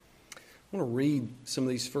I want to read some of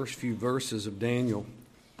these first few verses of Daniel,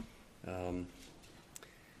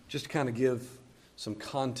 just to kind of give some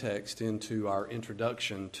context into our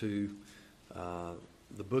introduction to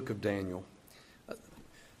the book of Daniel.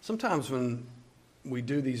 Sometimes when we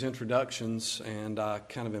do these introductions and I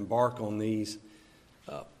kind of embark on these,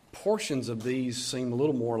 portions of these seem a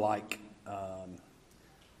little more like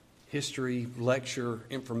history, lecture,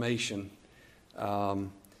 information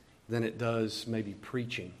than it does maybe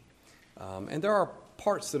preaching. And there are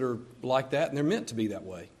parts that are like that, and they're meant to be that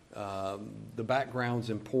way. The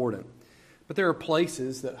background's important. But there are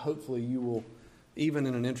places that hopefully you will, even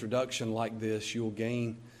in an introduction like this, you'll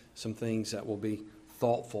gain some things that will be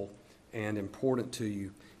thoughtful and important to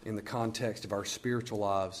you in the context of our spiritual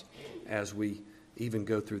lives as we even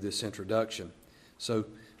go through this introduction. So,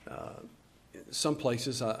 some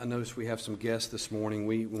places, I notice we have some guests this morning.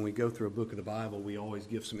 When we go through a book of the Bible, we always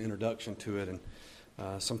give some introduction to it, and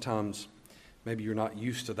sometimes maybe you're not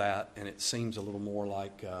used to that, and it seems a little more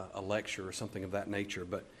like a lecture or something of that nature.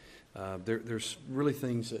 But there's really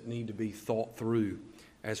things that need to be thought through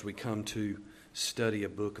as we come to study a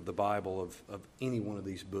book of the Bible, of any one of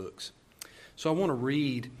these books. So I want to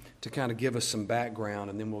read to kind of give us some background,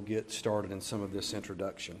 and then we'll get started in some of this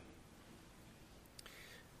introduction.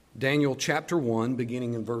 Daniel chapter 1,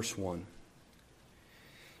 beginning in verse 1.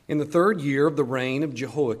 In the 3rd year of the reign of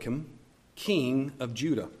Jehoiakim, king of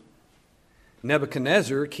Judah,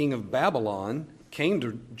 Nebuchadnezzar, king of Babylon, came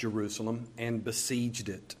to Jerusalem and besieged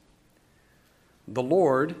it. The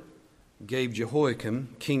Lord gave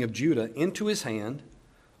Jehoiakim, king of Judah, into his hand,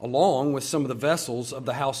 along with some of the vessels of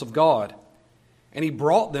the house of God, and he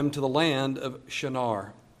brought them to the land of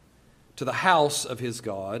Shinar, to the house of his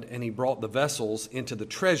God, and he brought the vessels into the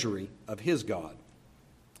treasury of his God.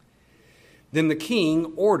 Then the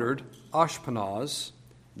king ordered Ashpenaz,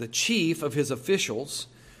 the chief of his officials,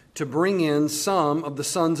 to bring in some of the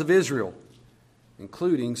sons of Israel,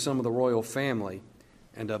 including some of the royal family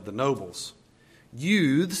and of the nobles,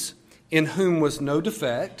 youths in whom was no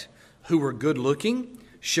defect, who were good-looking,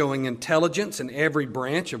 showing intelligence in every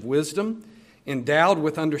branch of wisdom, endowed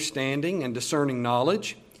with understanding and discerning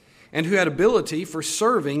knowledge, and who had ability for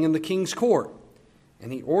serving in the king's court.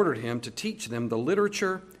 And he ordered him to teach them the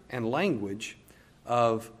literature and language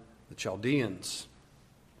of the Chaldeans.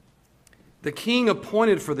 The king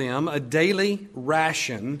appointed for them a daily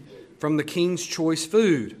ration from the king's choice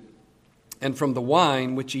food and from the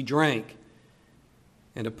wine which he drank,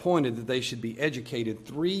 and appointed that they should be educated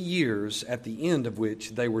 3 years, at the end of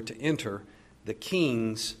which they were to enter the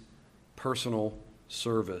king's personal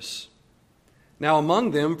service. Now among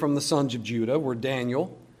them from the sons of Judah were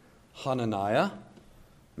Daniel, Hananiah,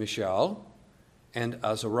 Mishael, and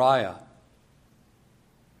Azariah.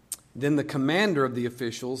 Then the commander of the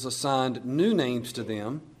officials assigned new names to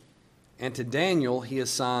them, and to Daniel he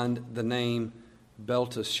assigned the name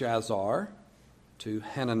Belteshazzar, to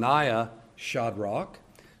Hananiah Shadrach,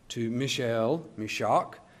 to Mishael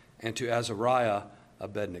Meshach, and to Azariah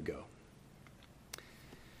Abednego.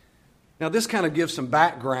 Now this kind of gives some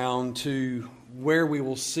background to where we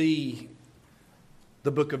will see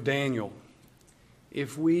the book of Daniel.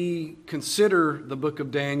 If we consider the book of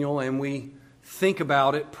Daniel and we think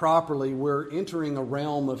about it properly, we're entering a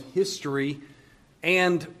realm of history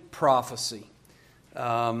and prophecy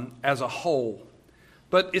as a whole.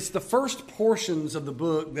 But it's the first portions of the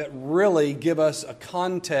book that really give us a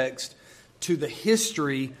context to the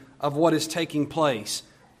history of what is taking place.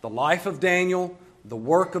 The life of Daniel, the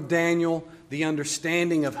work of Daniel, the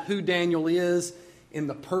understanding of who Daniel is in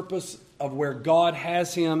the purpose of where God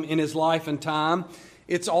has him in his life and time.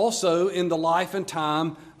 It's also in the life and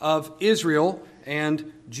time of Israel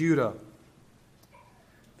and Judah.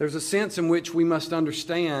 There's a sense in which we must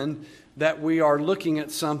understand that we are looking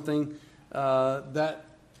at something that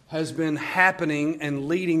has been happening and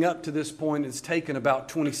leading up to this point. It's taken about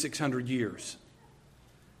 2,600 years.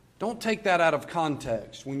 Don't take that out of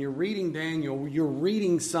context. When you're reading Daniel, you're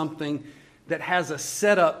reading something that has a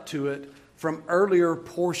setup to it from earlier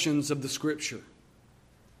portions of the Scripture.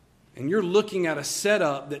 And you're looking at a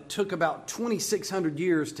setup that took about 2,600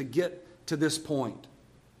 years to get to this point.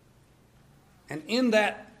 And in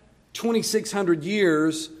that 2,600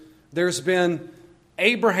 years, there's been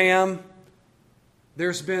Abraham,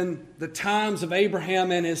 there's been the times of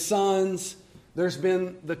Abraham and his sons, there's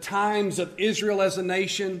been the times of Israel as a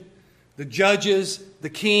nation, the judges, the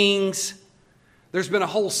kings. There's been a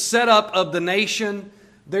whole setup of the nation.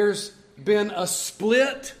 There's been a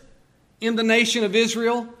split in the nation of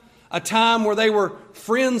Israel, a time where they were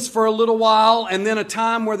friends for a little while, and then a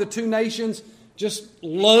time where the two nations just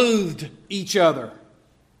loathed each other.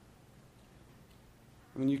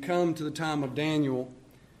 When you come to the time of Daniel,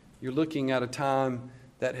 you're looking at a time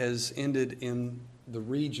that has ended in the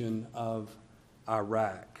region of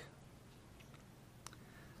Iraq.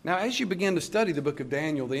 Now, as you begin to study the book of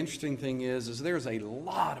Daniel, the interesting thing is there's a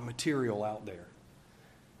lot of material out there.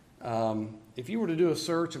 If you were to do a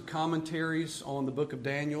search of commentaries on the book of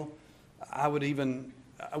Daniel, I wouldn't even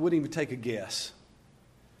take a guess.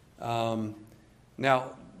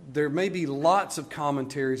 Now, there may be lots of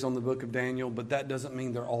commentaries on the book of Daniel, but that doesn't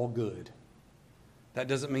mean they're all good. That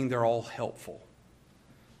doesn't mean they're all helpful.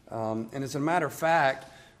 And as a matter of fact,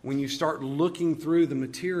 when you start looking through the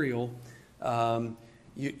material,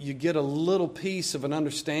 you get a little piece of an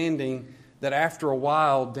understanding that after a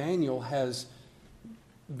while, Daniel has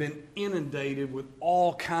been inundated with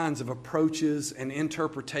all kinds of approaches and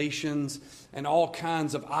interpretations and all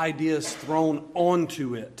kinds of ideas thrown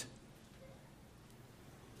onto it.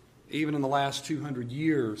 Even in the last 200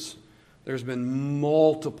 years, there's been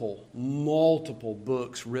multiple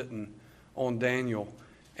books written on Daniel,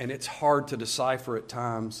 and it's hard to decipher at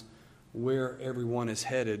times where everyone is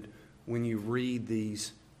headed when you read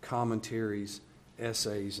these commentaries,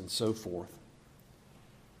 essays, and so forth.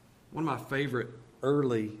 One of my favorite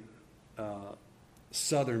early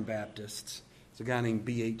Southern Baptists is a guy named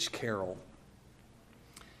B.H. Carroll.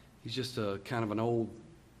 He's just a kind of an old,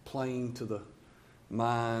 plain to the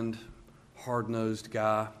mind, hard-nosed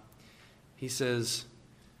guy. He says,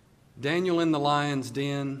 Daniel in the lion's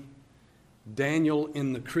den, Daniel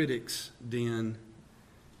in the critic's den,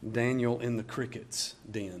 Daniel in the cricket's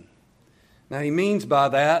den. Now he means by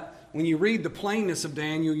that, when you read the plainness of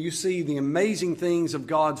Daniel, you see the amazing things of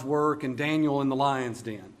God's work in Daniel in the lion's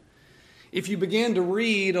den. If you begin to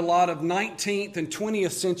read a lot of 19th and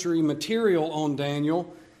 20th century material on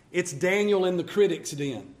Daniel, it's Daniel in the critic's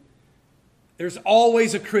den. There's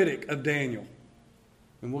always a critic of Daniel.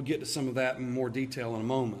 And we'll get to some of that in more detail in a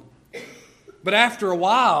moment. But after a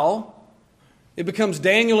while, it becomes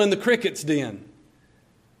Daniel in the cricket's den.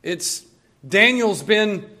 It's Daniel's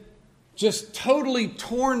been just totally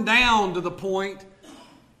torn down to the point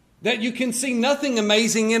that you can see nothing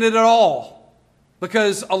amazing in it at all.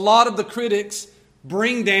 Because a lot of the critics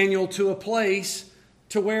bring Daniel to a place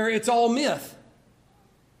to where it's all myth.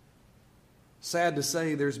 Sad to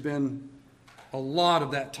say, there's been a lot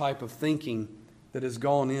of that type of thinking that has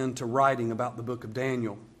gone into writing about the book of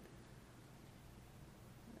Daniel.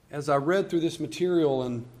 As I read through this material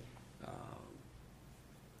and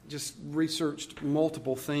just researched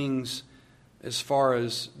multiple things as far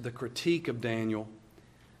as the critique of Daniel,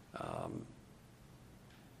 I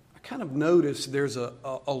kind of noticed there's a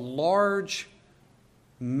large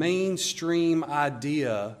mainstream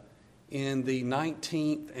idea in the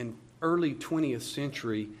 19th and early 20th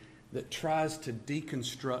century that tries to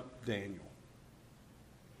deconstruct Daniel.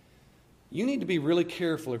 You need to be really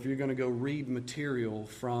careful if you're going to go read material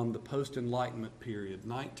from the post-Enlightenment period,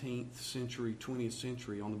 19th century, 20th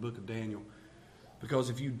century, on the book of Daniel. Because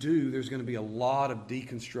if you do, there's going to be a lot of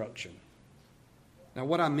deconstruction. Now,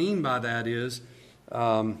 what I mean by that is,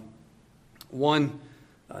 19th,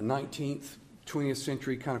 20th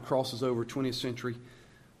century kind of crosses over 20th century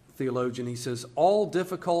theologian. He says, all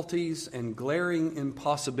difficulties and glaring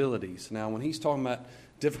impossibilities. Now, when he's talking about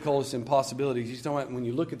difficulties and impossibilities, he's talking about when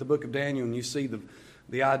you look at the book of Daniel and you see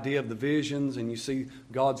the idea of the visions and you see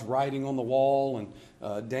God's writing on the wall and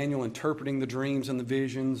Daniel interpreting the dreams and the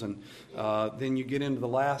visions, and then you get into the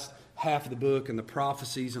last half of the book and the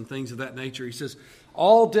prophecies and things of that nature. He says,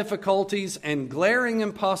 all difficulties and glaring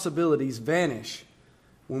impossibilities vanish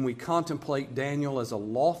when we contemplate Daniel as a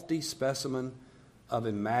lofty specimen of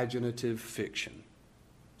imaginative fiction.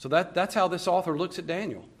 So that's how this author looks at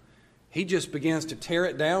Daniel. He just begins to tear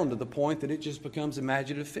it down to the point that it just becomes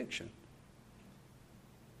imaginative fiction.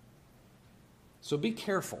 So be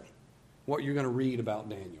careful what you're going to read about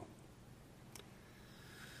Daniel.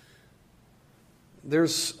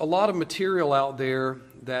 There's a lot of material out there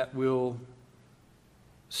that will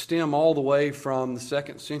stem all the way from the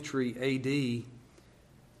 2nd century A.D.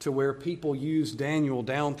 to where people use Daniel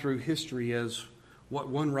down through history as what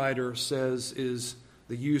one writer says is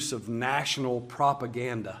the use of national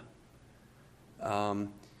propaganda.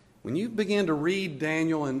 When you begin to read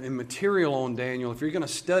Daniel and material on Daniel, if you're going to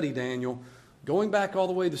study Daniel, going back all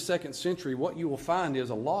the way to the 2nd century, what you will find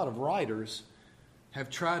is a lot of writers have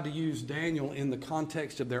tried to use Daniel in the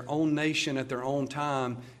context of their own nation at their own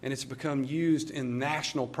time, and it's become used in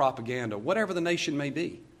national propaganda, whatever the nation may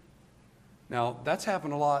be. Now, that's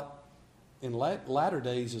happened a lot in latter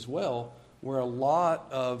days as well, where a lot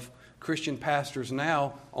of Christian pastors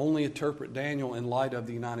now only interpret Daniel in light of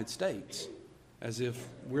the United States, as if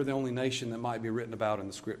we're the only nation that might be written about in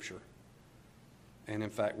the Scripture. and in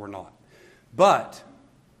fact we're not. But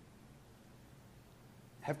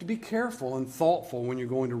have to be careful and thoughtful when you're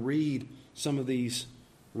going to read some of these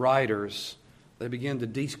writers. They begin to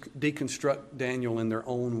deconstruct Daniel in their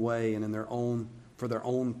own way and for their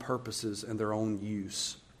own purposes and their own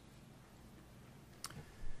use.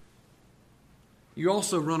 You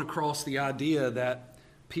also run across the idea that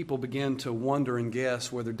people begin to wonder and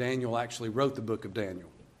guess whether Daniel actually wrote the book of Daniel.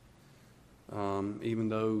 Even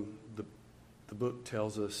though the book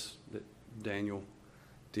tells us that Daniel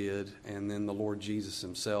did, and then the Lord Jesus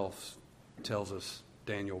himself tells us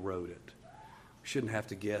Daniel wrote it. We shouldn't have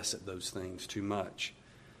to guess at those things too much.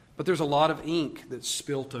 But there's a lot of ink that's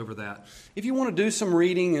spilt over that. If you want to do some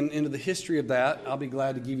reading into the history of that, I'll be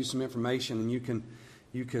glad to give you some information, and you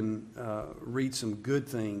can read some good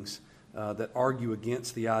things that argue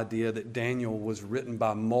against the idea that Daniel was written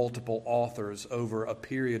by multiple authors over a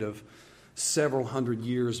period of several hundred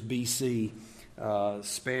years BC,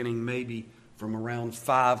 spanning maybe from around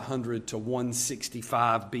 500 to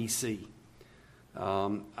 165 BC.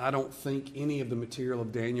 I don't think any of the material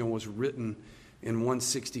of Daniel was written in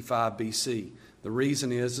 165 BC. The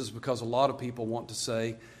reason is because a lot of people want to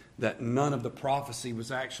say that none of the prophecy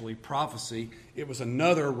was actually prophecy. It was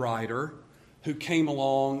another writer who came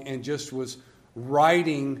along and just was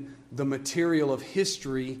writing the material of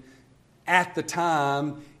history at the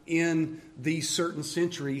time in these certain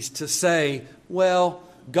centuries to say, well,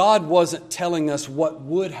 God wasn't telling us what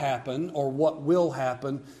would happen or what will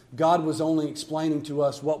happen. God was only explaining to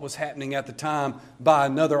us what was happening at the time by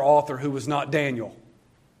another author who was not Daniel.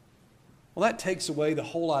 Well, that takes away the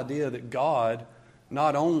whole idea that God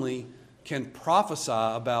not only can prophesy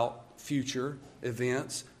about future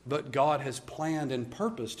events, but God has planned and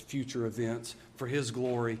purposed future events for His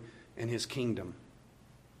glory and His kingdom.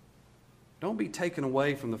 Don't be taken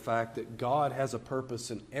away from the fact that God has a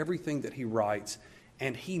purpose in everything that He writes,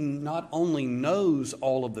 and He not only knows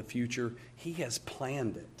all of the future, He has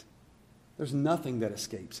planned it. There's nothing that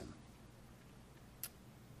escapes Him.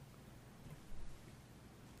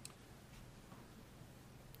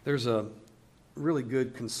 There's a really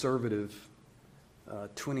good conservative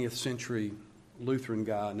 20th century Lutheran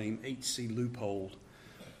guy named H.C. Leupold.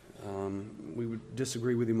 We would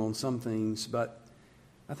disagree with him on some things, but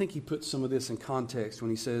I think he puts some of this in context when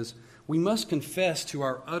he says, "We must confess to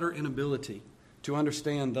our utter inability to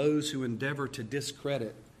understand those who endeavor to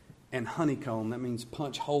discredit and honeycomb," that means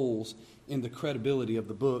punch holes in the credibility of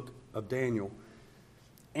the book of Daniel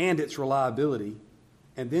and its reliability,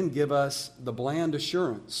 and then give us the bland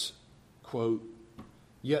assurance, quote,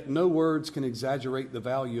 "Yet no words can exaggerate the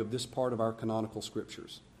value of this part of our canonical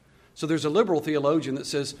scriptures." So there's a liberal theologian that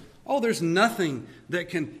says, oh, there's nothing that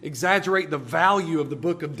can exaggerate the value of the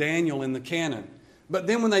book of Daniel in the canon. But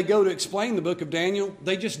then when they go to explain the book of Daniel,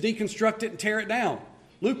 they just deconstruct it and tear it down.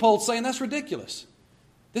 Leupold's saying that's ridiculous.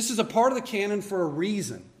 This is a part of the canon for a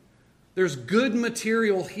reason. There's good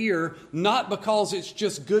material here, not because it's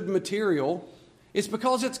just good material. It's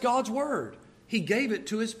because it's God's word. He gave it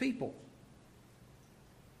to His people.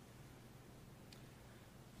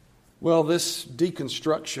 Well, this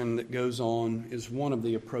deconstruction that goes on is one of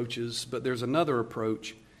the approaches, but there's another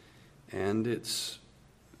approach, and it's,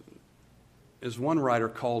 as one writer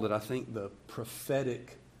called it, I think, the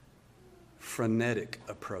prophetic, frenetic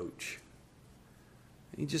approach.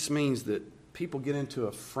 It just means that people get into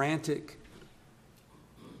a frantic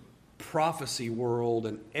prophecy world,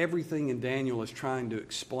 and everything in Daniel is trying to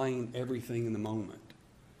explain everything in the moment.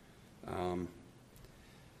 A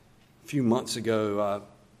few months ago,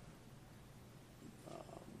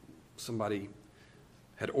 somebody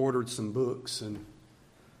had ordered some books, and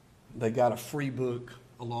they got a free book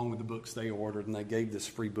along with the books they ordered, and they gave this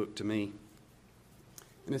free book to me.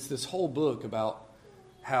 And it's this whole book about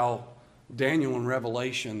how Daniel and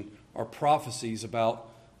Revelation are prophecies about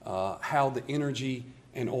how the energy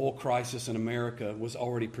and oil crisis in America was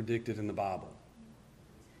already predicted in the Bible.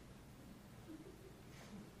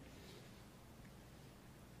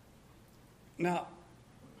 Now,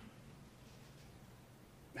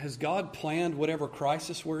 has God planned whatever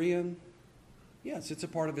crisis we're in? Yes, it's a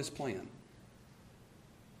part of His plan.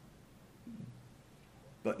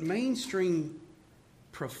 But mainstream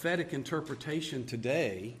prophetic interpretation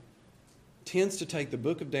today tends to take the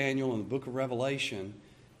book of Daniel and the book of Revelation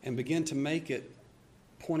and begin to make it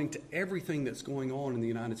pointing to everything that's going on in the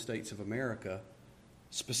United States of America,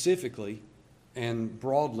 specifically and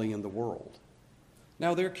broadly in the world.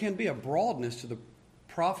 Now, there can be a broadness to the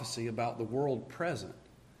prophecy about the world present.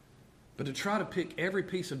 But to try to pick every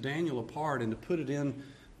piece of Daniel apart and to put it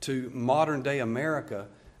into modern day America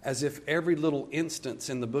as if every little instance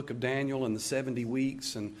in the book of Daniel and the 70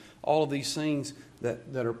 weeks and all of these things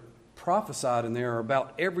that are prophesied in there are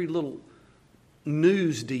about every little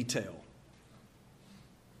news detail.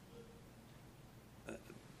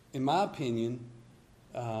 In my opinion,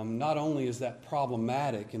 not only is that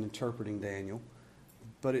problematic in interpreting Daniel,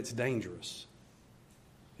 but it's dangerous.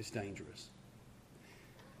 It's dangerous.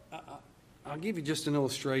 I'll give you just an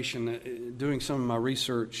illustration. Doing some of my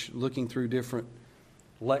research, looking through different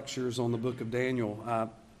lectures on the book of Daniel, I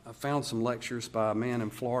found some lectures by a man in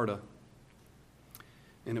Florida,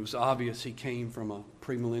 and it was obvious he came from a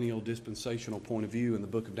premillennial dispensational point of view in the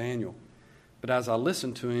book of Daniel. But as I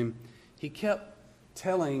listened to him, he kept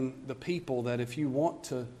telling the people that if you want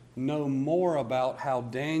to know more about how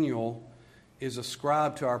Daniel is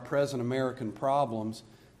ascribed to our present American problems,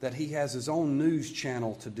 that he has his own news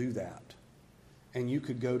channel to do that. And you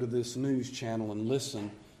could go to this news channel and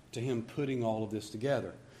listen to him putting all of this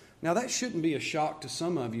together. Now, that shouldn't be a shock to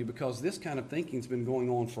some of you, because this kind of thinking has been going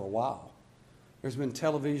on for a while. There's been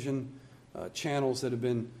television channels that have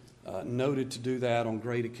been noted to do that on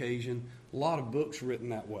great occasion. A lot of books written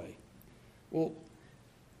that way. Well,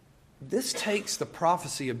 this takes the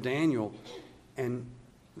prophecy of Daniel and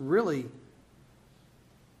really,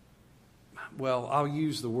 well, I'll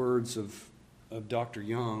use the words of Dr.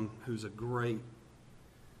 Young, who's a great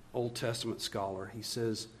Old Testament scholar. He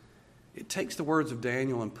says, it takes the words of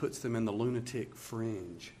Daniel and puts them in the lunatic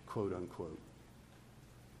fringe, quote unquote.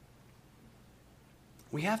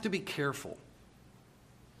 We have to be careful.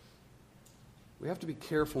 We have to be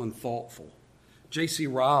careful and thoughtful. J.C.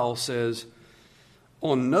 Ryle says,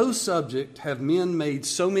 on no subject have men made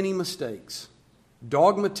so many mistakes.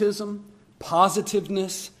 Dogmatism,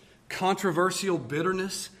 positiveness, controversial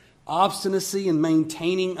bitterness, obstinacy in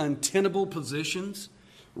maintaining untenable positions,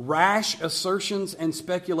 rash assertions and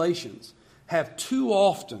speculations have too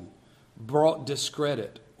often brought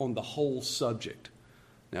discredit on the whole subject.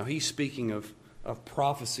 Now, he's speaking of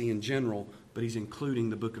prophecy in general, but he's including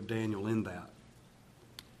the book of Daniel in that.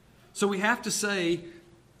 So we have to say,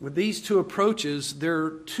 with these two approaches, there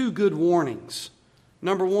are two good warnings.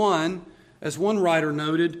 Number one, as one writer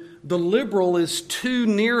noted, the liberal is too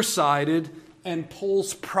nearsighted and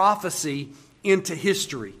pulls prophecy into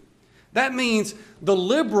history. That means the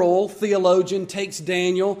liberal theologian takes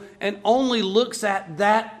Daniel and only looks at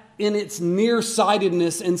that in its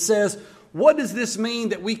nearsightedness and says, what does this mean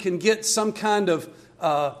that we can get some kind of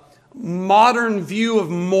modern view of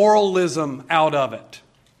moralism out of it?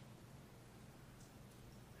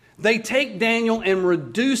 They take Daniel and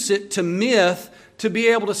reduce it to myth to be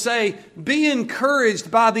able to say, be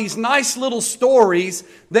encouraged by these nice little stories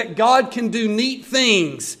that God can do neat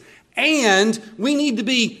things. And we need to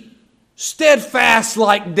be steadfast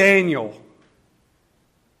like Daniel.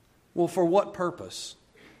 Well, for what purpose?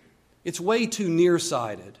 It's way too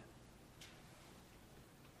nearsighted.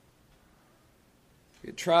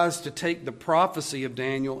 It tries to take the prophecy of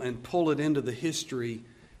Daniel and pull it into the history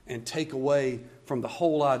and take away from the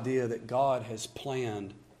whole idea that God has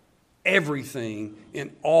planned everything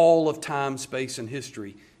in all of time, space, and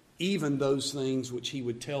history, even those things which he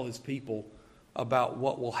would tell his people about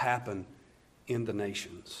what will happen in the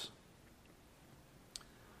nations.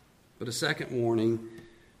 But a second warning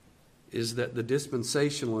is that the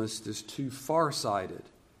dispensationalist is too farsighted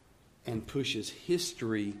and pushes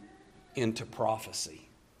history into prophecy.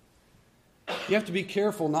 You have to be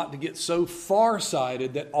careful not to get so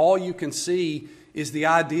farsighted that all you can see is the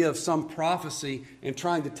idea of some prophecy and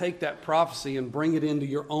trying to take that prophecy and bring it into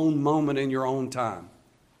your own moment in your own time.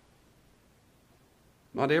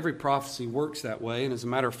 Not every prophecy works that way, and as a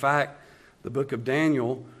matter of fact, the book of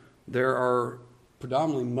Daniel, there are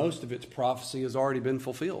predominantly most of its prophecy has already been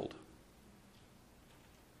fulfilled.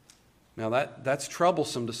 Now that's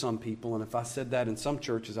troublesome to some people, and if I said that in some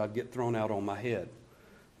churches, I'd get thrown out on my head.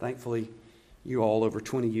 Thankfully, you all over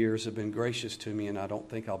 20 years have been gracious to me, and I don't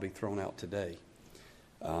think I'll be thrown out today.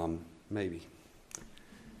 Maybe.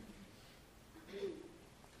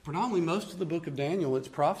 Predominantly most of the book of Daniel, its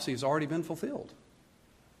prophecy has already been fulfilled.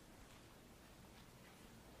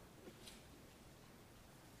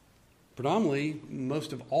 Predominantly,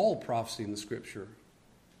 most of all prophecy in the Scripture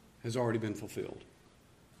has already been fulfilled.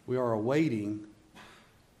 We are awaiting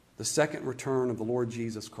the second return of the Lord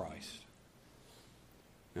Jesus Christ.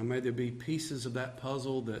 Now, may there be pieces of that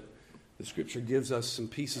puzzle that the Scripture gives us some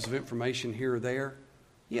pieces of information here or there?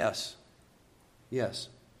 Yes. Yes.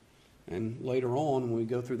 And later on, when we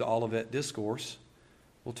go through the Olivet Discourse,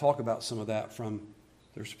 we'll talk about some of that from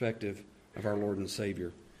the perspective of our Lord and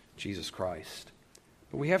Savior, Jesus Christ.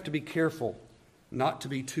 But we have to be careful not to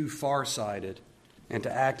be too farsighted and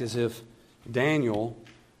to act as if Daniel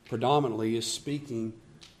predominantly is speaking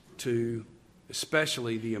to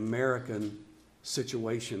especially the American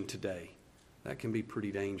situation today. That can be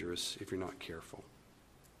pretty dangerous if you're not careful.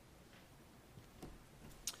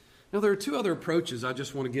 Now, there are two other approaches I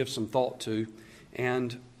just want to give some thought to,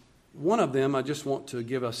 and one of them I just want to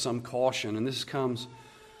give us some caution, and this comes,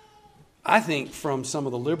 I think, from some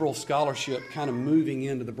of the liberal scholarship kind of moving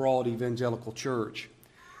into the broad evangelical church.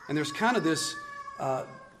 And there's kind of this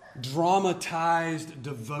dramatized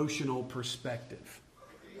devotional perspective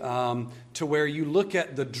to where you look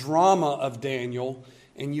at the drama of Daniel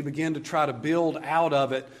and you begin to try to build out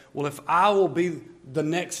of it, well, if I will be the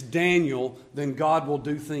next Daniel, then God will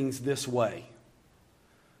do things this way.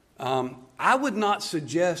 I would not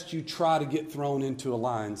suggest you try to get thrown into a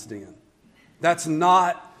lion's den. That's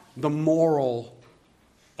not the moral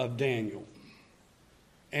of Daniel.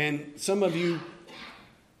 And some of you,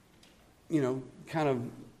 kind of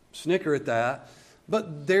snicker at that.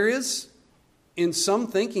 But there is, in some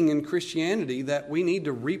thinking in Christianity, that we need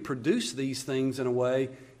to reproduce these things in a way.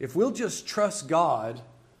 If we'll just trust God,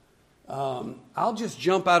 I'll just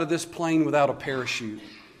jump out of this plane without a parachute.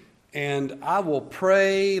 And I will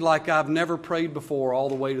pray like I've never prayed before all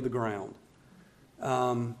the way to the ground.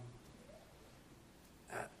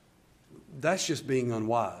 That's just being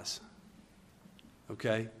unwise.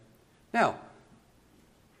 Okay? Now,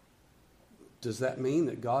 does that mean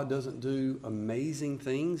that God doesn't do amazing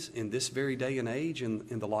things in this very day and age in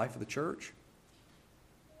the life of the church?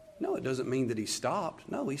 No, it doesn't mean that He stopped.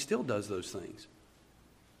 No, He still does those things.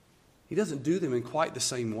 He doesn't do them in quite the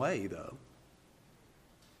same way, though.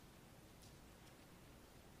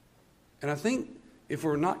 And I think if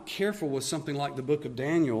we're not careful with something like the book of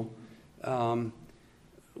Daniel,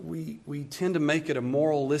 we tend to make it a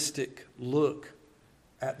moralistic look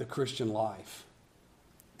at the Christian life.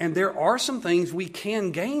 And there are some things we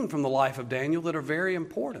can gain from the life of Daniel that are very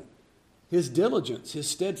important. His diligence, his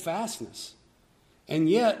steadfastness. And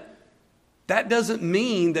yet, that doesn't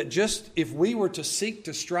mean that just if we were to seek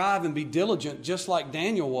to strive and be diligent just like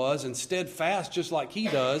Daniel was and steadfast just like he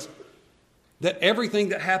does, that everything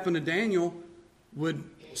that happened to Daniel would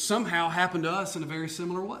somehow happen to us in a very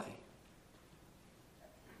similar way.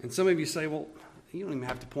 And some of you say, well, you don't even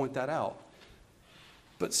have to point that out.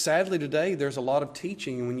 But sadly today, there's a lot of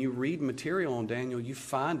teaching, and when you read material on Daniel, you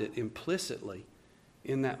find it implicitly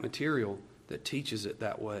in that material that teaches it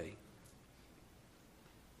that way.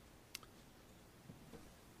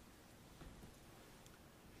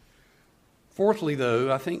 Fourthly,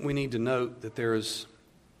 though, I think we need to note that there is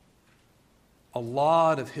a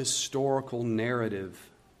lot of historical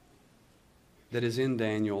narrative that is in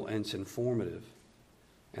Daniel, and it's informative,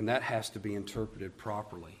 and that has to be interpreted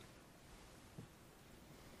properly.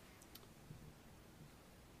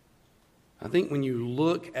 I think when you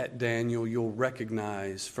look at Daniel, you'll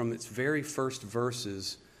recognize from its very first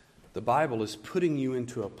verses, the Bible is putting you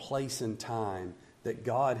into a place in time that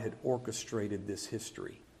God had orchestrated this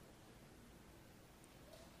history.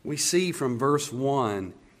 We see from verse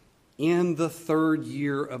 1, in the 3rd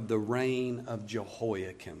year of the reign of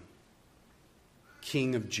Jehoiakim,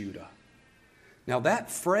 king of Judah. Now that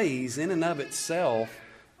phrase in and of itself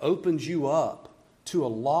opens you up to a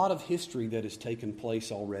lot of history that has taken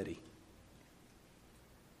place already.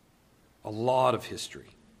 A lot of history.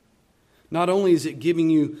 Not only is it giving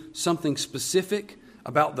you something specific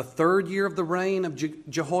about the 3rd year of the reign of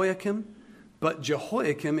Jehoiakim, but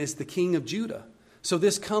Jehoiakim is the king of Judah. So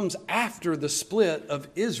this comes after the split of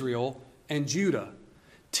Israel and Judah.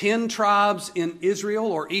 10 tribes in Israel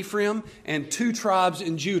or Ephraim and 2 tribes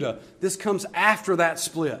in Judah. This comes after that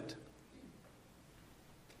split.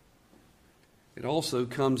 It also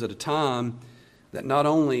comes at a time that not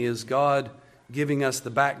only is God giving us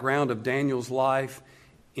the background of Daniel's life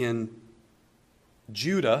in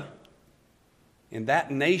Judah, in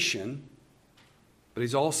that nation, but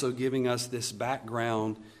He's also giving us this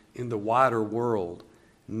background in the wider world.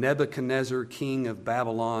 Nebuchadnezzar, king of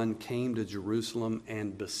Babylon, came to Jerusalem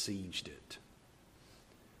and besieged it.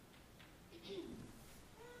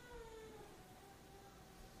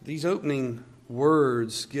 These opening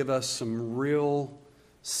words give us some real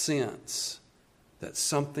sense that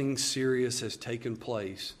something serious has taken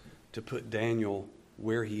place to put Daniel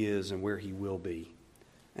where he is and where he will be.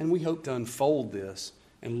 And we hope to unfold this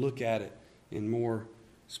and look at it in more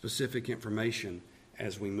specific information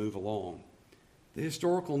as we move along. The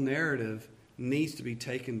historical narrative needs to be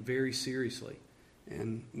taken very seriously,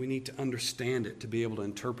 and we need to understand it to be able to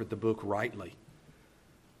interpret the book rightly.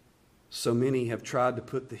 So many have tried to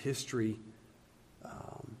put the history,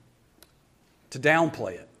 to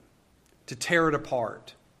downplay it, to tear it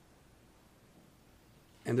apart.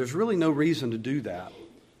 And there's really no reason to do that.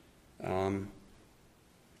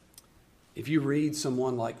 If you read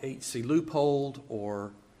someone like H.C. Leupold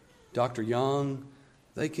or Dr. Young,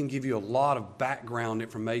 they can give you a lot of background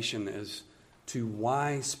information as to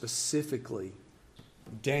why specifically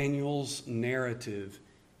Daniel's narrative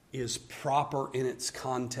is proper in its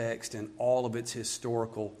context and all of its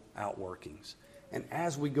historical outworkings. And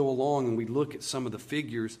as we go along and we look at some of the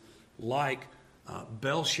figures like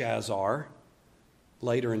Belshazzar,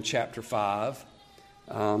 later in chapter 5,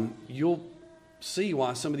 you'll see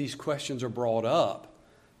why some of these questions are brought up,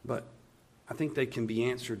 but I think they can be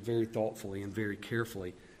answered very thoughtfully and very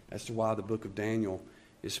carefully as to why the book of Daniel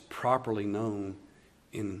is properly known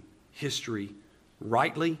in history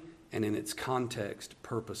rightly and in its context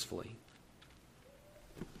purposefully.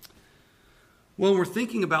 When we're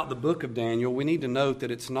thinking about the book of Daniel, we need to note that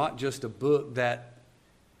it's not just a book that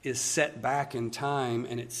is set back in time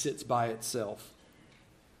and it sits by itself.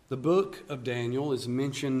 The book of Daniel is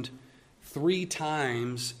mentioned 3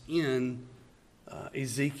 times in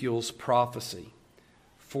Ezekiel's prophecy.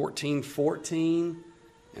 14:14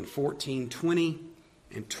 and 14:20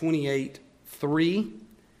 and 28:3.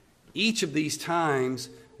 Each of these times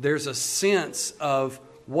there's a sense of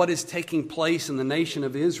what is taking place in the nation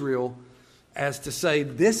of Israel, as to say,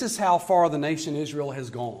 this is how far the nation Israel has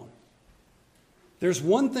gone. There's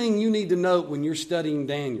one thing you need to note when you're studying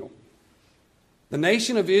Daniel. The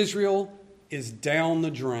nation of Israel is down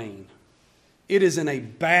the drain. It is in a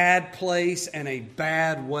bad place and a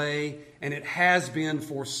bad way, and it has been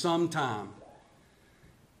for some time.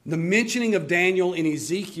 The mentioning of Daniel in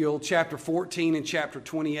Ezekiel chapter 14 and chapter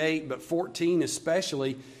 28, but 14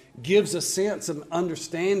 especially, gives a sense of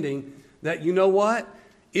understanding that, you know what?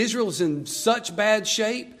 Israel's in such bad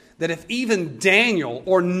shape that if even Daniel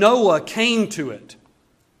or Noah came to it,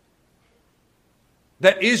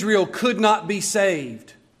 that Israel could not be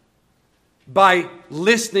saved by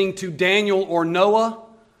listening to Daniel or Noah.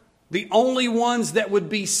 The only ones that would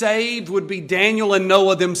be saved would be Daniel and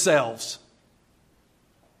Noah themselves.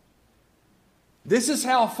 This is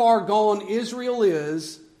how far gone Israel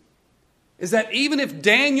is that even if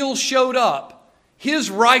Daniel showed up, his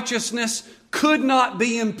righteousness could not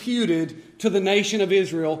be imputed to the nation of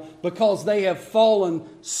Israel because they have fallen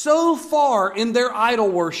so far in their idol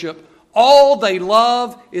worship. All they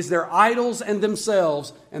love is their idols and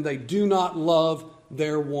themselves, and they do not love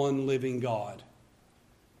their one living God.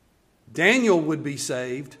 Daniel would be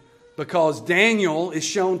saved because Daniel is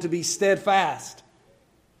shown to be steadfast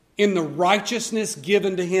in the righteousness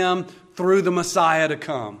given to him through the Messiah to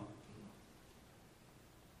come.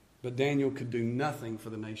 But Daniel could do nothing for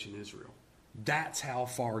the nation Israel. That's how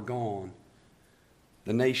far gone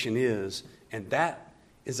the nation is. And that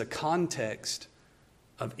is a context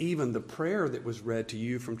of even the prayer that was read to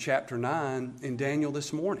you from chapter 9 in Daniel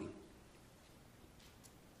this morning.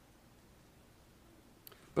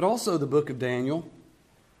 But also the book of Daniel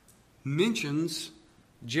mentions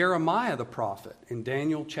Jeremiah the prophet in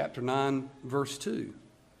Daniel chapter 9 verse 2.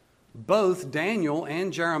 Both Daniel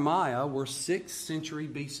and Jeremiah were 6th century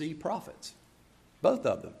BC prophets. Both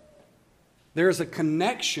of them. There's a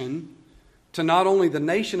connection to not only the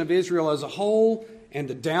nation of Israel as a whole and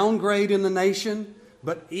the downgrade in the nation,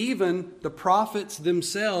 but even the prophets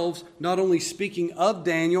themselves, not only speaking of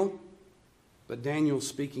Daniel, but Daniel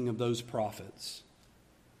speaking of those prophets.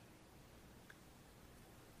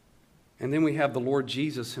 And then we have the Lord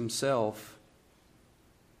Jesus himself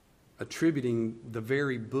attributing the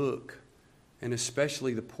very book, and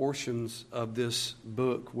especially the portions of this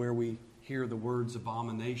book where we hear the words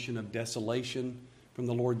abomination of desolation from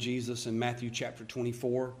the Lord Jesus in Matthew chapter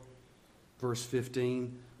 24, verse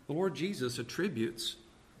 15. The Lord Jesus attributes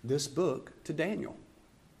this book to Daniel.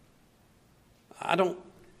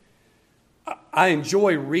 I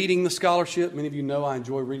enjoy reading the scholarship. Many of you know I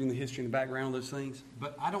enjoy reading the history and the background of those things.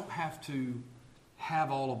 But I don't have to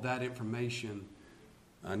have all of that information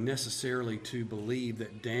necessarily to believe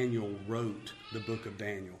that Daniel wrote the book of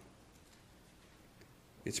Daniel.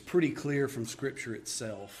 It's pretty clear from Scripture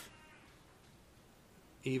itself,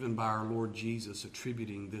 even by our Lord Jesus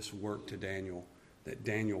attributing this work to Daniel, that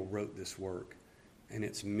Daniel wrote this work, and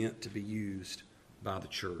it's meant to be used by the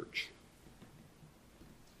church.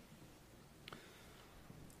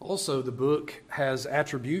 Also, the book has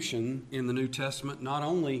attribution in the New Testament, not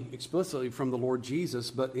only explicitly from the Lord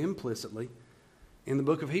Jesus, but implicitly in the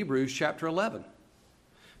book of Hebrews, chapter 11.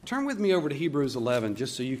 Turn with me over to Hebrews 11,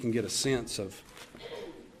 just so you can get a sense of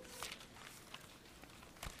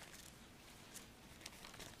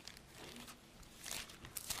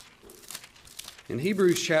in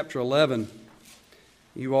Hebrews chapter 11,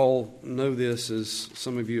 you all know this, as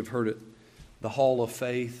some of you have heard it, the hall of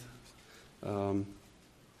faith. But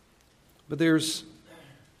there's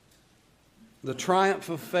the triumph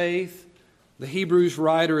of faith, the Hebrews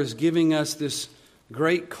writer is giving us this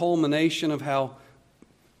great culmination of how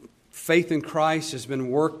faith in Christ has been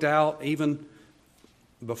worked out even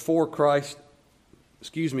before Christ,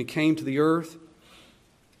 came to the earth.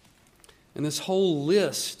 And this whole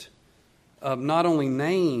list of not only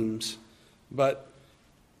names, but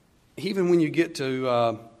even when you get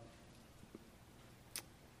to,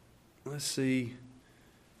 when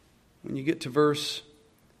you get to verse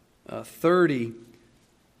 30,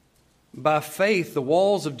 by faith the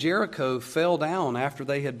walls of Jericho fell down after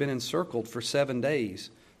they had been encircled for 7 days.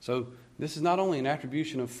 So this is not only an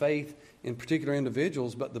attribution of faith in particular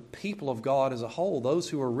individuals, but the people of God as a whole, those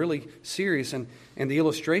who are really serious. And the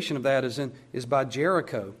illustration of that is by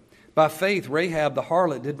Jericho. By faith, Rahab the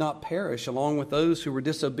harlot did not perish along with those who were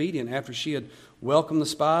disobedient after she had welcomed the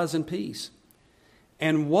spies in peace.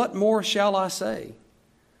 And what more shall I say?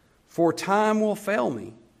 For time will fail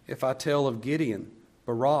me if I tell of Gideon,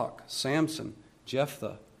 Barak, Samson,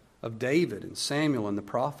 Jephthah, of David and Samuel and the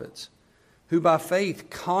prophets, who by faith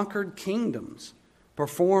conquered kingdoms,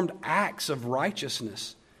 performed acts of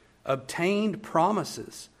righteousness, obtained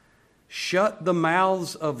promises, shut the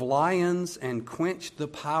mouths of lions, and quenched the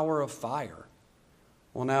power of fire.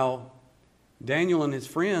 Well, now, Daniel and his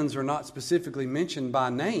friends are not specifically mentioned by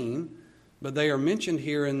name, but they are mentioned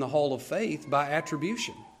here in the Hall of Faith by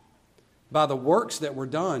attribution. By the works that were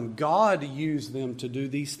done, God used them to do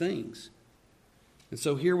these things. And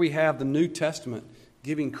so here we have the New Testament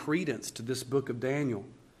giving credence to this book of Daniel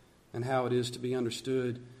and how it is to be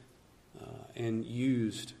understood and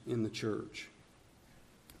used in the church.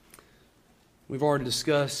 We've already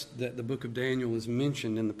discussed that the book of Daniel is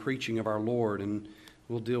mentioned in the preaching of our Lord, and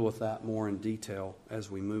we'll deal with that more in detail as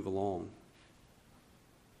we move along.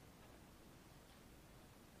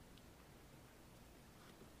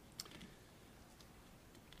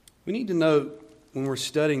 We need to note when we're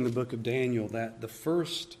studying the book of Daniel that the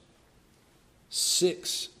first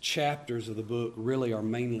 6 chapters of the book really are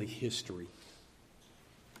mainly history.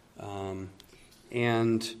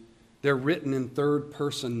 And they're written in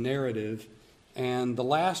third-person narrative, and the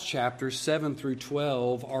last chapters, 7 through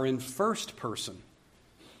 12, are in first person.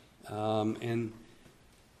 And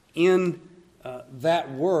in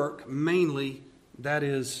that work, mainly, that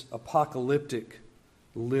is apocalyptic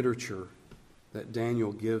literature that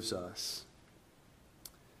Daniel gives us.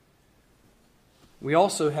 We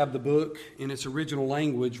also have the book in its original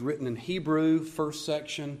language written in Hebrew, first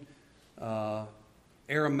section,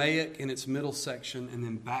 Aramaic in its middle section, and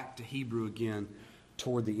then back to Hebrew again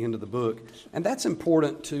toward the end of the book. And that's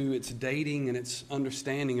important to its dating and its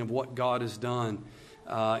understanding of what God has done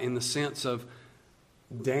in the sense of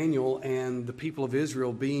Daniel and the people of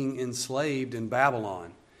Israel being enslaved in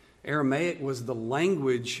Babylon. Aramaic was the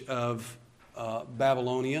language of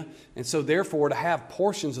Babylonia, and so therefore to have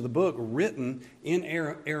portions of the book written in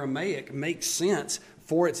Aramaic makes sense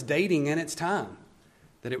for its dating and its time,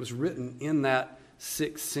 that it was written in that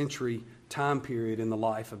 6th century time period in the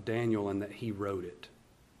life of Daniel and that he wrote it.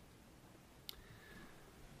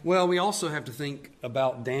 Well, we also have to think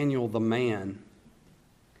about Daniel the man.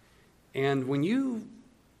 And when you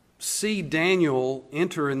see Daniel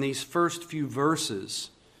enter in these first few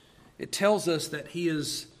verses, it tells us that he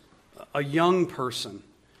is a young person.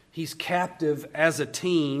 He's captive as a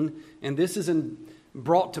teen, and this is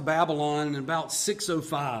brought to Babylon in about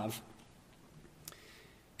 605.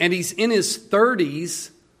 And he's in his 30s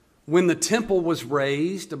when the temple was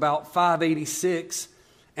raised, about 586.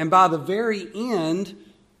 And by the very end,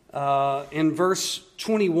 in verse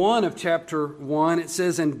 21 of chapter 1, it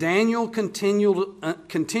says, "And Daniel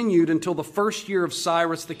continued until the first year of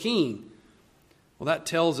Cyrus the king." Well, that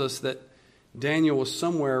tells us that Daniel was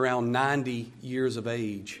somewhere around 90 years of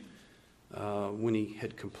age when he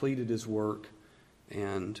had completed his work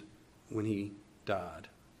and when he died.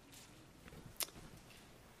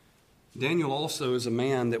 Daniel also is a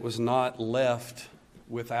man that was not left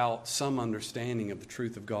without some understanding of the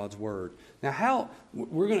truth of God's Word. Now,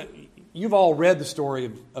 you've all read the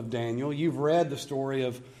story of Daniel. You've read the story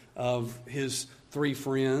of his 3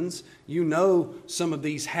 friends. You know some of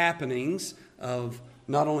these happenings of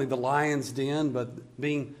not only the lion's den, but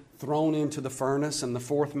being thrown into the furnace and the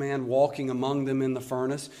 4th man walking among them in the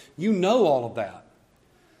furnace. You know all of that.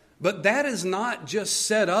 But that is not just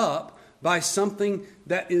set up by something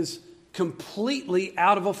that is completely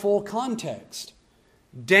out of a full context.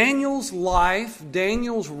 Daniel's life,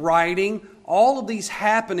 Daniel's writing, all of these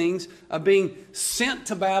happenings of being sent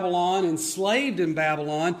to Babylon, enslaved in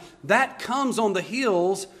Babylon, that comes on the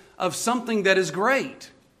heels of something that is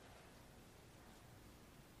great.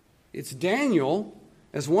 It's Daniel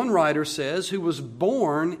as one writer says, who was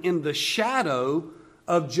born in the shadow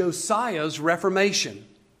of Josiah's reformation.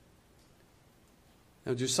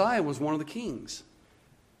 Now, Josiah was one of the kings.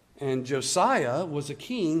 And Josiah was a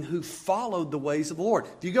king who followed the ways of the Lord.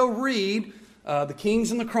 If you go read the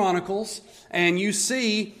Kings and the Chronicles, and you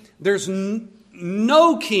see there's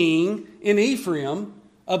no king in Ephraim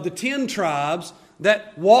of the 10 tribes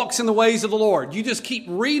that walks in the ways of the Lord. You just keep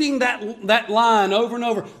reading that line over and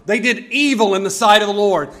over. They did evil in the sight of the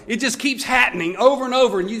Lord. It just keeps happening over and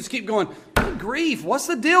over, and you just keep going, good grief, what's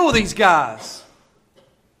the deal with these guys?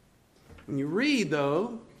 When you read,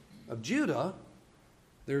 though, of Judah,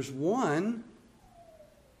 there's one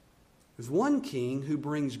king who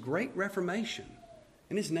brings great reformation,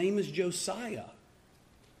 and his name is Josiah.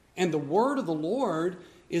 And the word of the Lord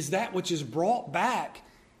is that which is brought back.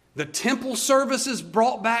 The temple service is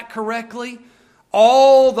brought back correctly.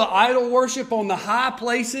 All the idol worship on the high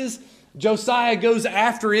places, Josiah goes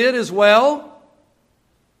after it as well.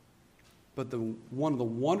 But one of the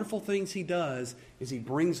wonderful things he does is he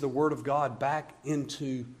brings the Word of God back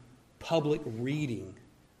into public reading.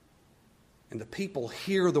 And the people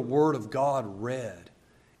hear the Word of God read.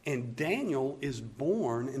 And Daniel is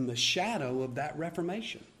born in the shadow of that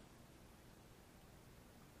Reformation.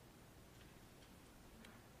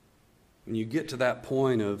 When you get to that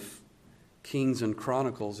point of Kings and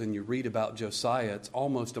Chronicles and you read about Josiah, it's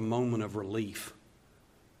almost a moment of relief.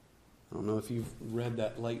 I don't know if you've read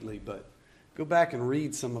that lately, but go back and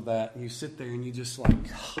read some of that, and you sit there and you just like,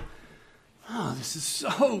 oh, this is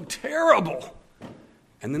so terrible.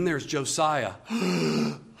 And then there's Josiah.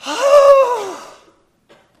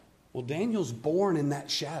 Well, Daniel's born in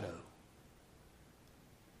that shadow.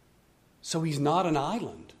 So he's not an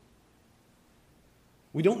island.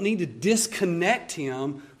 We don't need to disconnect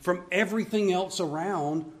him from everything else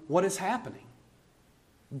around what is happening.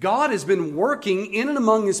 God has been working in and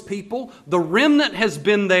among His people. The remnant has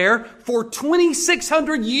been there for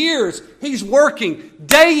 2,600 years. He's working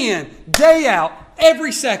day in, day out,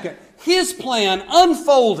 every second. His plan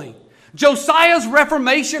unfolding. Josiah's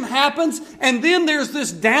reformation happens, and then there's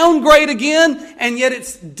this downgrade again, and yet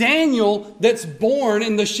it's Daniel that's born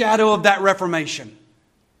in the shadow of that reformation.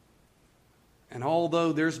 And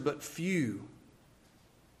although there's but few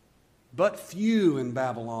in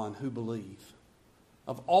Babylon who believe,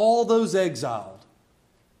 of all those exiled,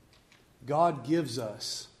 God gives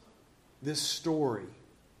us this story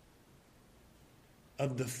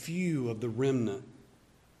of the few of the remnant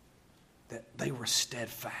that they were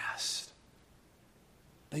steadfast.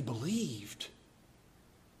 They believed.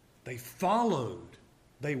 They followed.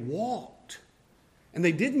 They walked. And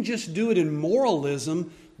they didn't just do it in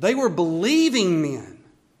moralism. They were believing men.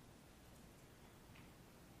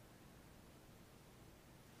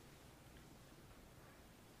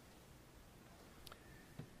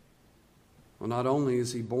 Well, not only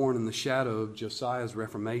is he born in the shadow of Josiah's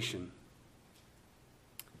reformation,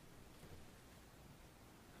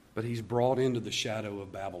 but he's brought into the shadow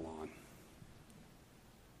of Babylon.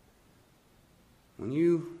 When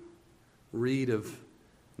you read of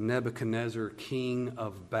Nebuchadnezzar, king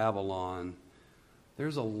of Babylon,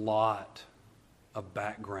 there's a lot of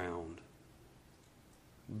background.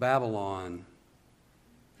 Babylon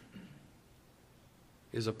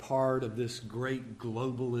is a part of this great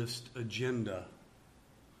globalist agenda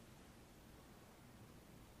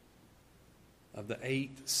of the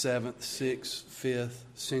 8th, 7th, 6th, 5th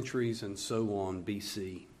centuries and so on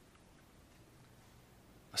BC.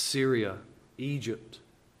 Assyria, Egypt,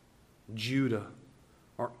 Judah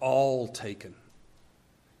are all taken.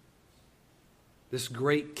 This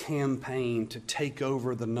great campaign to take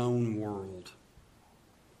over the known world.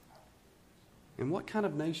 And what kind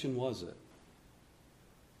of nation was it?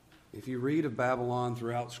 If you read of Babylon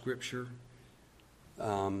throughout Scripture,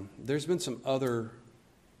 there's been some other...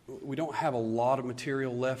 We don't have a lot of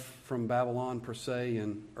material left from Babylon per se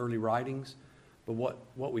in early writings, but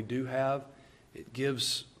what we do have, it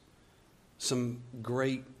gives some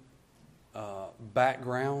great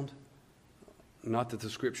background. Not that the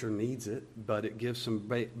Scripture needs it, but it gives some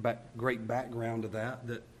great background to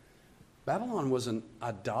that Babylon was an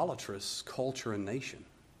idolatrous culture and nation.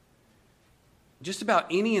 Just about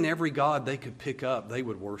any and every god they could pick up, they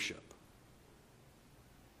would worship.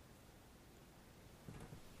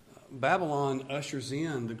 Babylon ushers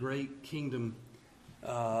in the great kingdom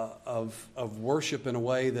of worship in a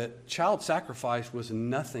way that child sacrifice was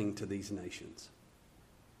nothing to these nations.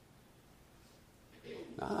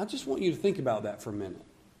 Now, I just want you to think about that for a minute.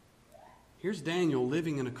 Here's Daniel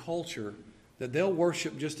living in a culture that they'll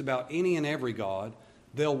worship just about any and every god.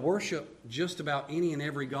 They'll worship just about any and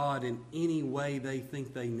every god in any way they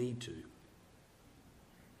think they need to.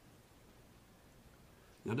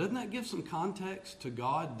 Now, doesn't that give some context to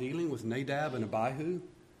God dealing with Nadab and Abihu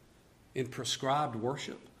in prescribed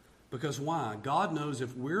worship? Because why? God knows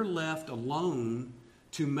if we're left alone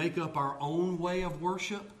to make up our own way of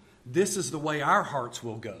worship, this is the way our hearts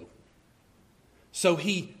will go. So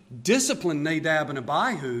he disciplined Nadab and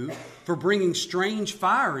Abihu for bringing strange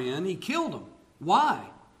fire in. He killed them. Why?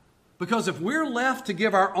 Because if we're left to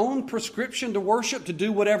give our own prescription to worship, to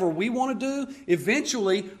do whatever we want to do,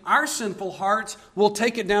 eventually our sinful hearts will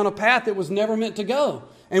take it down a path that was never meant to go.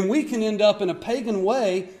 And we can end up in a pagan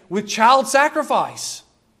way with child sacrifice.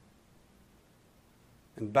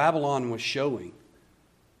 And Babylon was showing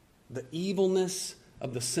the evilness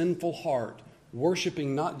of the sinful heart,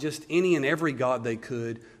 worshiping not just any and every god they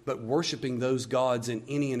could, but worshiping those gods in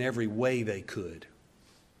any and every way they could.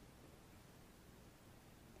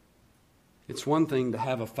 It's one thing to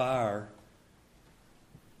have a fire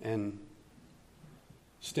and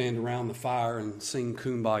stand around the fire and sing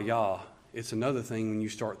Kumbaya. It's another thing when you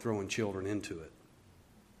start throwing children into it.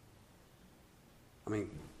 I mean,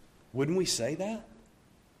 wouldn't we say that?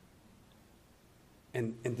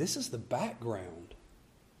 And this is the background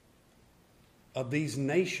of these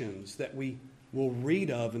nations that we will read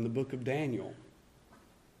of in the book of Daniel.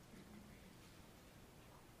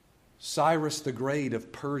 Cyrus the Great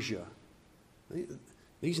of Persia.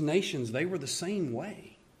 These nations, they were the same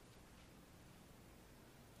way.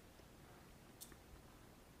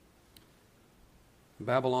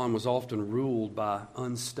 Babylon was often ruled by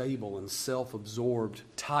unstable and self-absorbed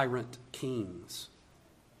tyrant kings.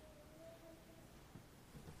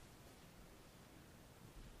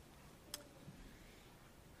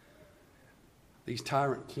 These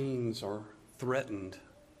tyrant kings are threatened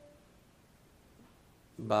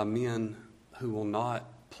by men who will not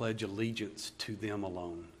pledge allegiance to them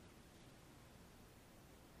alone.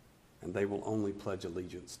 And they will only pledge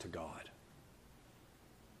allegiance to God.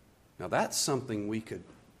 Now that's something we could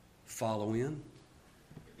follow in.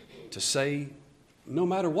 To say, no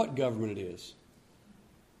matter what government it is,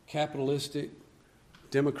 capitalistic,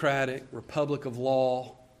 democratic, republic of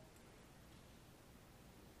law,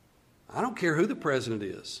 I don't care who the president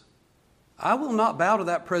is. I will not bow to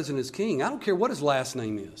that president as king. I don't care what his last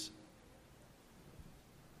name is.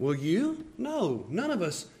 Will you? No. None of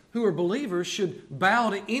us who are believers should bow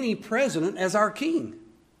to any president as our king.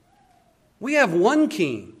 We have one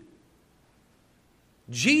king.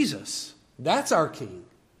 Jesus. That's our king.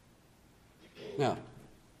 Now,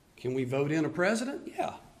 can we vote in a president?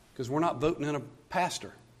 Yeah, because we're not voting in a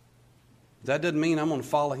pastor. That doesn't mean I'm going to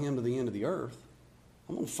follow him to the end of the earth.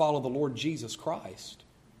 I'm going to follow the Lord Jesus Christ.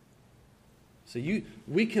 So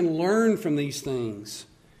we can learn from these things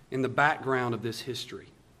in the background of this history.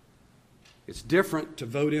 It's different to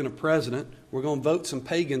vote in a president. We're going to vote some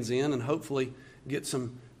pagans in and hopefully get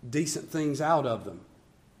some decent things out of them.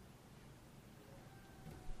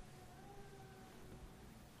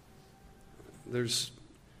 There's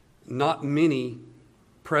not many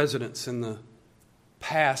presidents in the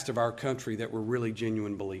past of our country that were really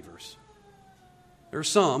genuine believers. There are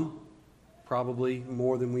some, probably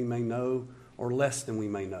more than we may know or less than we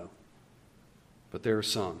may know. But there are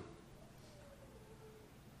some.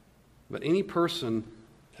 But any person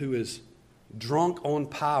who is drunk on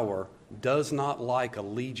power does not like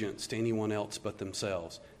allegiance to anyone else but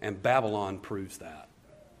themselves. And Babylon proves that.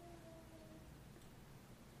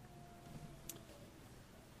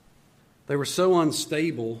 They were so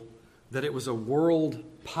unstable that it was a world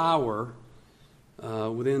power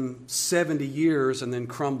within 70 years and then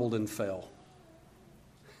crumbled and fell.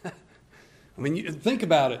 I mean, you think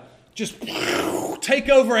about it. Just take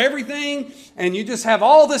over everything and you just have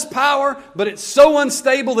all this power, but it's so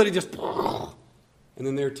unstable that it just... And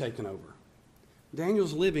then they're taken over.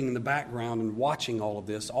 Daniel's living in the background and watching all of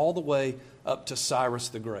this all the way up to Cyrus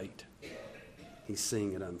the Great. He's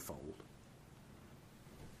seeing it unfold.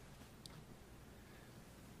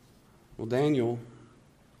 Well, Daniel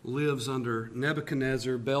lives under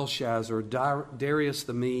Nebuchadnezzar, Belshazzar, Darius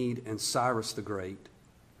the Mede, and Cyrus the Great.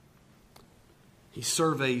 He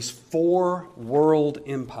surveys 4 world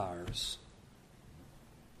empires.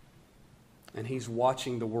 And he's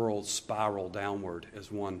watching the world spiral downward,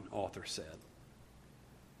 as one author said.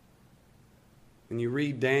 When you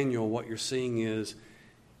read Daniel, what you're seeing is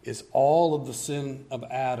all of the sin of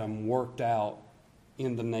Adam worked out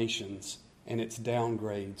in the nations, and its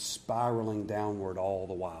downgrade spiraling downward all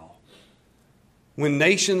the while. When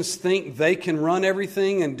nations think they can run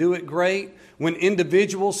everything and do it great, when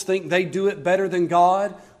individuals think they do it better than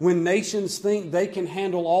God, when nations think they can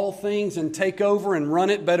handle all things and take over and run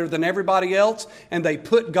it better than everybody else, and they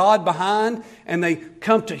put God behind and they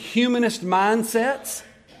come to humanist mindsets,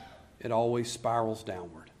 it always spirals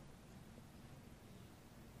downward.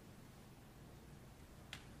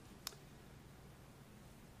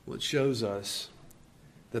 Well, it shows us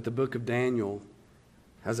that the book of Daniel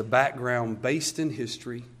has a background based in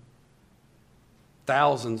history,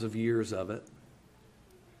 thousands of years of it,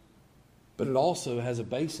 but it also has a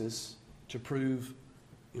basis to prove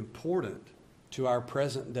important to our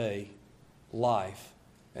present day life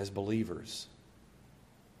as believers.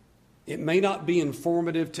 It may not be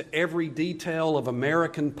informative to every detail of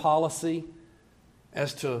American policy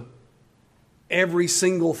as to every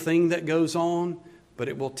single thing that goes on, but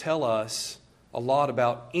it will tell us a lot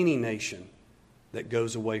about any nation that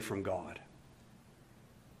goes away from God.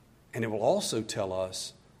 And it will also tell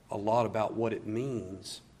us a lot about what it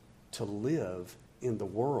means to live in the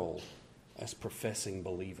world as professing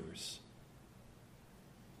believers.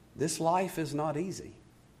 This life is not easy.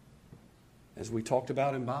 As we talked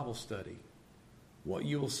about in Bible study, what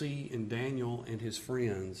you will see in Daniel and his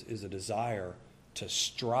friends is a desire to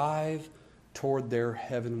strive toward their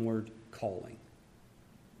heavenward calling.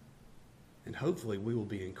 And hopefully we will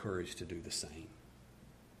be encouraged to do the same.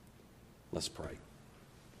 Let's pray.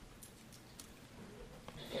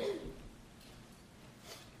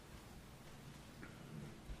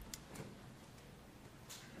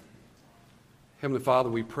 Heavenly Father,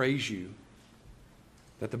 we praise you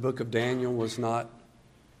that the book of Daniel was not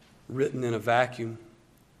written in a vacuum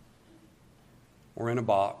or in a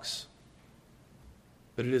box,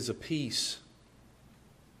 but it is a piece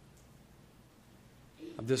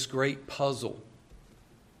of this great puzzle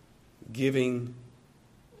giving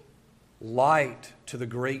light to the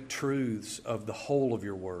great truths of the whole of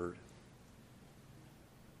your word.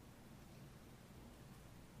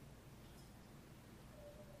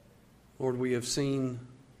 Lord, we have seen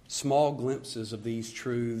small glimpses of these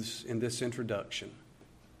truths in this introduction.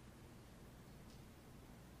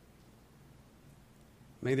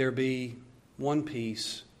 May there be one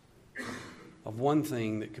piece of one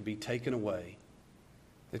thing that could be taken away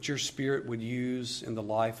that your Spirit would use in the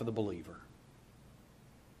life of the believer.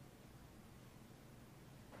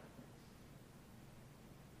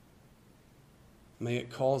 May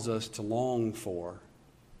it cause us to long for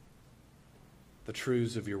the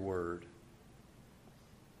truths of your word.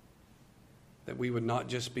 That we would not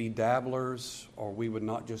just be dabblers, or we would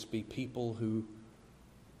not just be people who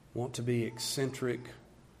want to be eccentric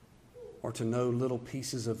or to know little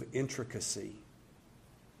pieces of intricacy.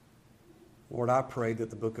 Lord, I pray that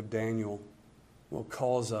the book of Daniel will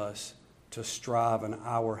cause us to strive in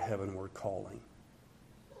our heavenward calling.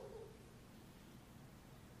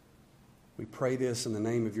 We pray this in the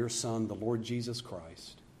name of your Son, the Lord Jesus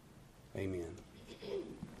Christ. Amen.